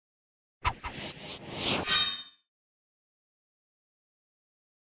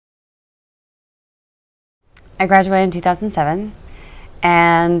I graduated in 2007,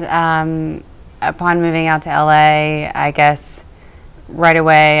 and upon moving out to LA, I guess right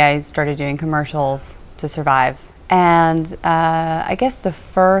away I started doing commercials to survive. And I guess the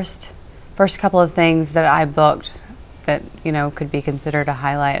first couple of things that I booked that, you know, could be considered a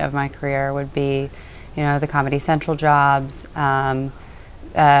highlight of my career would be, you know, the Comedy Central jobs, doing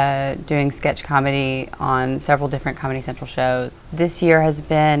sketch comedy on several different Comedy Central shows. This year has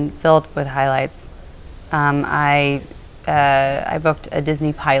been filled with highlights. I booked a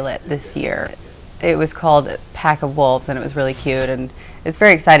Disney pilot this year. It was called Pack of Wolves, and it was really cute, and it's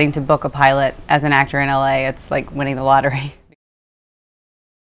very exciting to book a pilot as an actor in LA. It's like winning the lottery.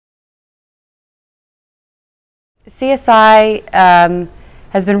 CSI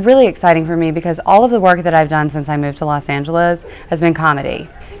has been really exciting for me because all of the work that I've done since I moved to Los Angeles has been comedy.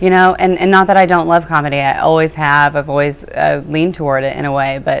 You know, and not that I don't love comedy, I always have, I've always leaned toward it in a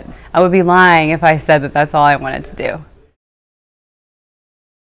way, but I would be lying if I said that that's all I wanted to do.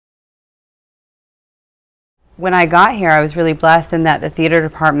 When I got here, I was really blessed in that the theater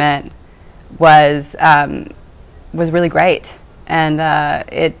department was really great, and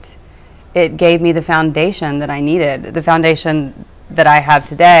it gave me the foundation that I needed, the foundation that I have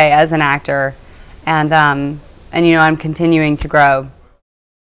today as an actor, and you know, I'm continuing to grow.